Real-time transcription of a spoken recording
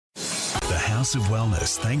House of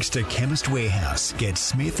Wellness thanks to Chemist Warehouse. Get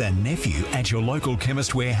Smith and Nephew at your local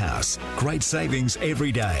Chemist Warehouse. Great savings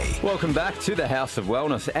every day. Welcome back to the House of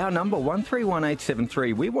Wellness. Our number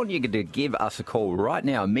 131873. We want you to give us a call right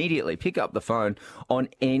now, immediately. Pick up the phone on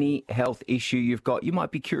any health issue you've got. You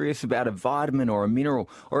might be curious about a vitamin or a mineral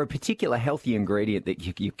or a particular healthy ingredient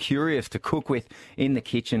that you're curious to cook with in the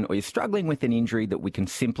kitchen, or you're struggling with an injury that we can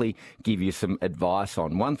simply give you some advice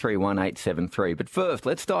on. 131873. But first,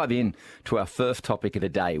 let's dive in to our first topic of the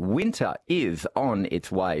day. Winter is on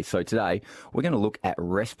its way. So today, we're going to look at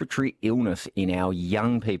respiratory illness in our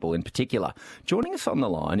young people in particular. Joining us on the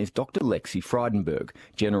line is Dr. Lexi Frydenberg,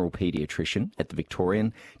 General Paediatrician at the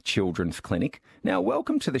Victorian Children's Clinic. Now,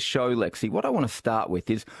 welcome to the show, Lexi. What I want to start with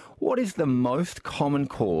is, what is the most common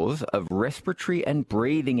cause of respiratory and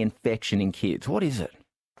breathing infection in kids? What is it?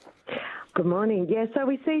 Good morning. Yeah, so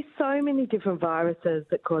we see so many different viruses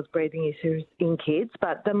that cause breathing issues in kids,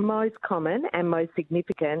 but the most common and most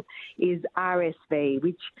significant is RSV,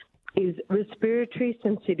 which is respiratory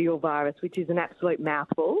syncytial virus, which is an absolute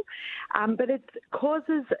mouthful. But it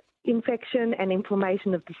causes infection and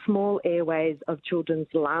inflammation of the small airways of children's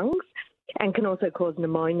lungs and can also cause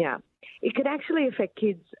pneumonia. It could actually affect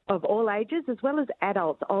kids of all ages as well as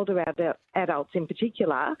adults, older adults in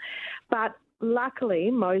particular, but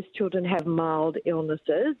luckily, most children have mild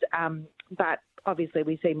illnesses, but obviously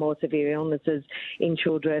we see more severe illnesses in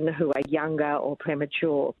children who are younger or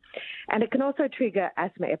premature. And it can also trigger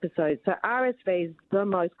asthma episodes. So RSV is the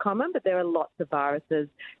most common, but there are lots of viruses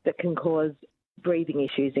that can cause breathing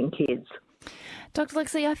issues in kids. Dr.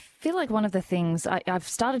 Lexi, I feel like one of the things, I've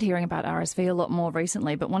started hearing about RSV a lot more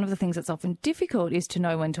recently, but one of the things that's often difficult is to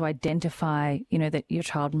know when to identify, that your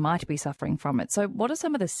child might be suffering from it. So what are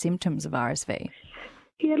some of the symptoms of RSV?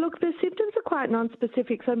 Yeah, look, the symptoms are quite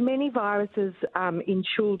non-specific. So many viruses in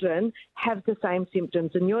children have the same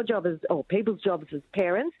symptoms, and your job or people's jobs as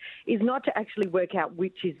parents is not to actually work out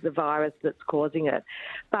which is the virus that's causing it.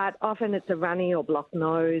 But often it's a runny or blocked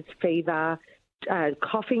nose, fever,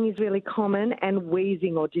 coughing is really common, and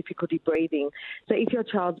wheezing or difficulty breathing. So if your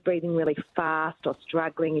child's breathing really fast or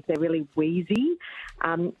struggling, if they're really wheezy,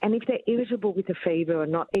 and if they're irritable with a fever or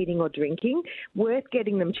not eating or drinking, worth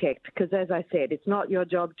getting them checked, because as I said, it's not your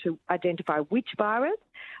job to identify which virus,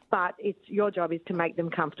 but your job is to make them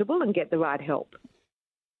comfortable and get the right help.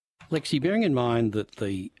 Lexi, bearing in mind that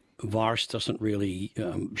the virus doesn't really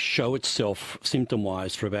show itself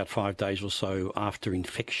symptom-wise for about 5 days or so after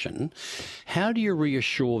infection, how do you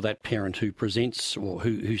reassure that parent who presents or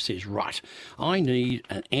who says, right, I need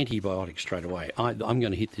an antibiotic straight away. I'm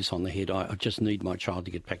going to hit this on the head. I just need my child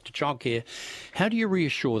to get back to childcare. How do you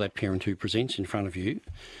reassure that parent who presents in front of you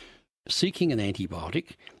seeking an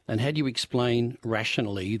antibiotic, and how do you explain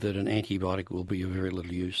rationally that an antibiotic will be of very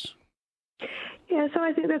little use? Yeah, so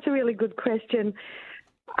I think that's a really good question.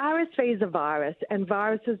 RSV is a virus, and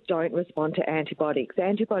viruses don't respond to antibiotics.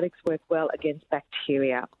 Antibiotics work well against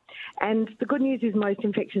bacteria. And the good news is most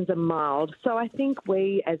infections are mild. So I think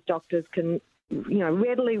we as doctors can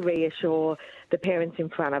readily reassure the parents in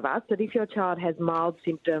front of us that if your child has mild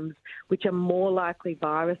symptoms, which are more likely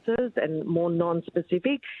viruses and more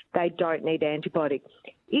non-specific, they don't need antibiotics.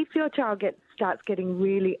 If your child starts getting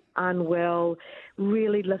really unwell,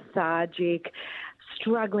 really lethargic,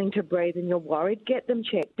 struggling to breathe and you're worried, get them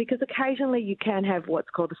checked, because occasionally you can have what's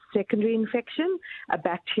called a secondary infection, a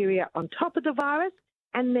bacteria on top of the virus,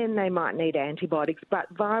 and then they might need antibiotics. But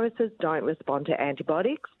viruses don't respond to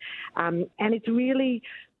antibiotics, and it's really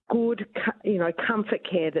good, comfort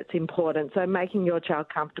care that's important. So making your child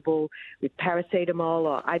comfortable with paracetamol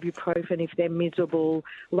or ibuprofen if they're miserable,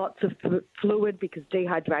 lots of fluid because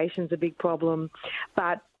dehydration is a big problem.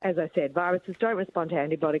 But as I said, viruses don't respond to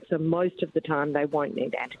antibiotics, so most of the time they won't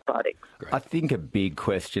need antibiotics. I think a big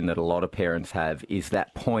question that a lot of parents have is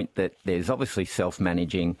that point that there's obviously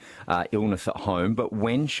self-managing illness at home, but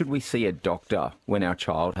when should we see a doctor when our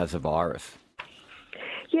child has a virus?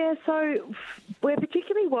 Yeah, so we're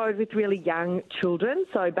particularly worried with really young children,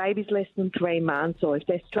 so babies less than 3 months, or if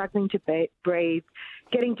they're struggling to breathe,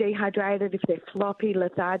 getting dehydrated, if they're floppy,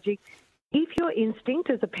 lethargic. If your instinct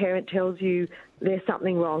as a parent tells you there's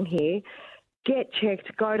something wrong here, get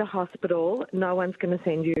checked, go to hospital. No one's going to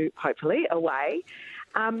send you, hopefully, away.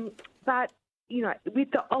 But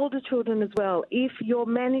with the older children as well, if you're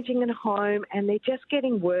managing at home and they're just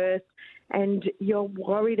getting worse and you're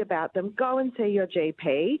worried about them, go and see your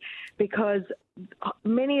GP, because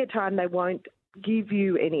many a time they won't give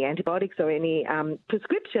you any antibiotics or any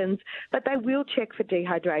prescriptions, but they will check for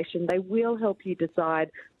dehydration. They will help you decide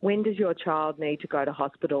When does your child need to go to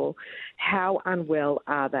hospital? How unwell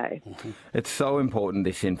are they? It's so important,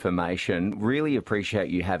 this information. Really appreciate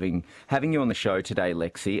you having you on the show today,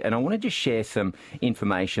 Lexi. And I want to just share some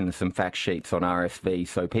information, some fact sheets on RSV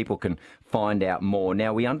so people can find out more.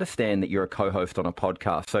 Now, we understand that you're a co-host on a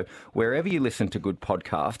podcast, so wherever you listen to good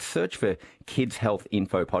podcasts, search for Kids Health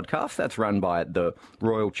Info Podcast. That's run by the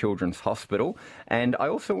Royal Children's Hospital. And I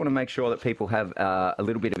also want to make sure that people have a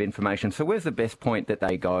little bit of information. So where's the best point that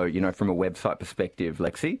they go, from a website perspective,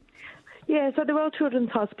 Lexi? Yeah, so the Royal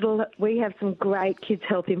Children's Hospital, we have some great kids'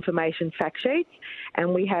 health information fact sheets,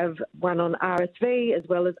 and we have one on RSV as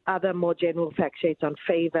well as other more general fact sheets on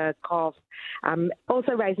fever, cough.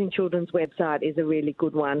 Also, Raising Children's website is a really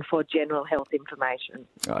good one for general health information.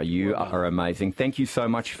 You are amazing. Thank you so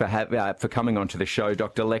much for coming onto the show,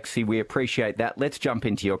 Dr. Lexi. We appreciate that. Let's jump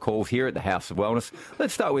into your calls here at the House of Wellness.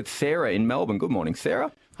 Let's start with Sarah in Melbourne. Good morning,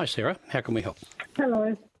 Sarah. Hi, Sarah. How can we help?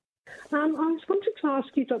 Hello. I was wanting to ask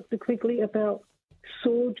you, Dr. Quigley, about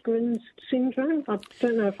Sjögren's syndrome. I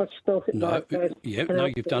don't know if I spelled it right.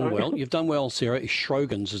 You've done well. You've done well, Sarah.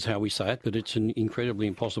 Sjögren's is how we say it, but it's an incredibly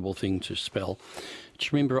impossible thing to spell.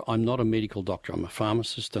 Just remember, I'm not a medical doctor. I'm a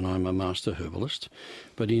pharmacist and I'm a master herbalist.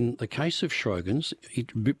 But in the case of Sjögren's,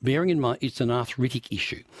 bearing in mind it's an arthritic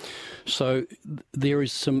issue. So there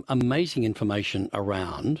is some amazing information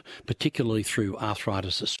around, particularly through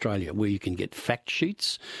Arthritis Australia, where you can get fact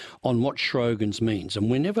sheets on what Sjögren's means. And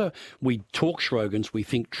whenever we talk Sjögren's, we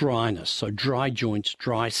think dryness, so dry joints,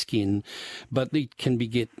 dry skin, but it can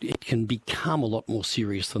become a lot more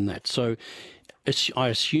serious than that. So I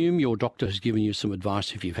assume your doctor has given you some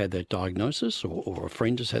advice if you've had that diagnosis or a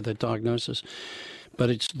friend has had that diagnosis. But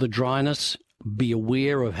it's the dryness. Be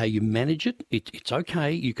aware of how you manage it. It's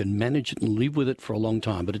okay. You can manage it and live with it for a long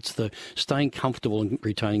time, but it's the staying comfortable and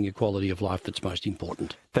retaining your quality of life that's most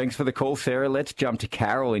important. Thanks for the call, Sarah. Let's jump to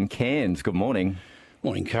Carol in Cairns. Good morning.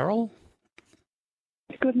 Morning, Carol.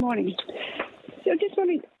 Good morning. So just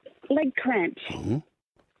wanting leg cramps. Mm-hmm.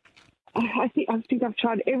 I think I've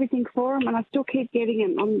tried everything for them, and I still keep getting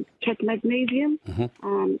them. I'm taking magnesium,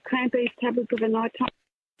 cramp ease tablets for the night time.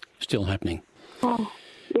 Still happening. Oh,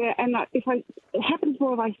 yeah, and it happens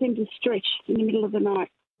more if I seem to stretch in the middle of the night.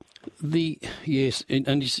 Yes,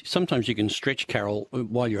 and sometimes you can stretch, Carol,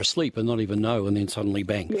 while you're asleep and not even know, and then suddenly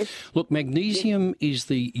bang. Yes. Look, magnesium is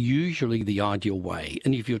usually the ideal way,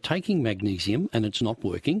 and if you're taking magnesium and it's not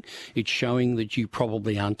working, it's showing that you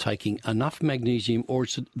probably aren't taking enough magnesium, or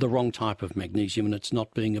it's the wrong type of magnesium and it's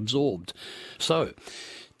not being absorbed. So,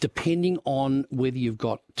 depending on whether you've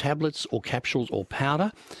got tablets or capsules or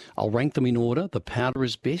powder, I'll rank them in order. The powder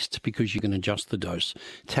is best because you can adjust the dose.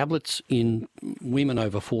 Tablets in women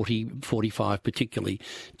over 40, 45 particularly,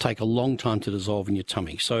 take a long time to dissolve in your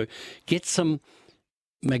tummy. So get some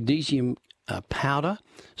magnesium powder.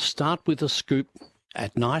 Start with a scoop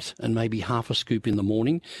at night and maybe half a scoop in the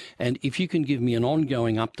morning. And if you can give me an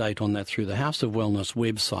ongoing update on that through the House of Wellness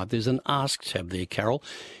website, there's an Ask tab there, Carol.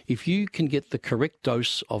 If you can get the correct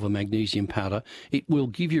dose of a magnesium powder, it will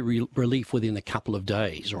give you relief within a couple of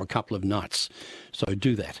days or a couple of nights. So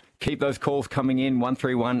do that. Keep those calls coming in,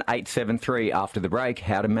 131 873 after the break.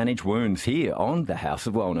 How to manage wounds here on the House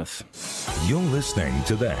of Wellness. You're listening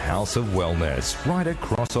to the House of Wellness right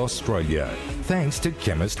across Australia. Thanks to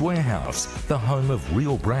Chemist Warehouse, the home of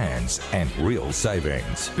real brands and real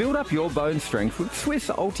savings. Build up your bone strength with Swiss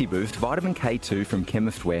Ultiboost Vitamin K2 from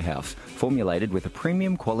Chemist Warehouse. Formulated with a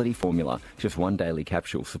premium quality formula, just one daily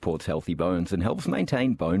capsule supports healthy bones and helps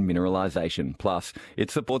maintain bone mineralisation. Plus,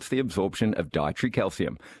 it supports the absorption of dietary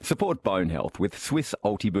calcium. Support bone health with Swiss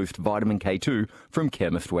Ultiboost Vitamin K2 from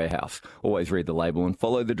Chemist Warehouse. Always read the label and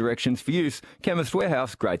follow the directions for use. Chemist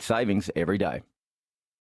Warehouse, great savings every day.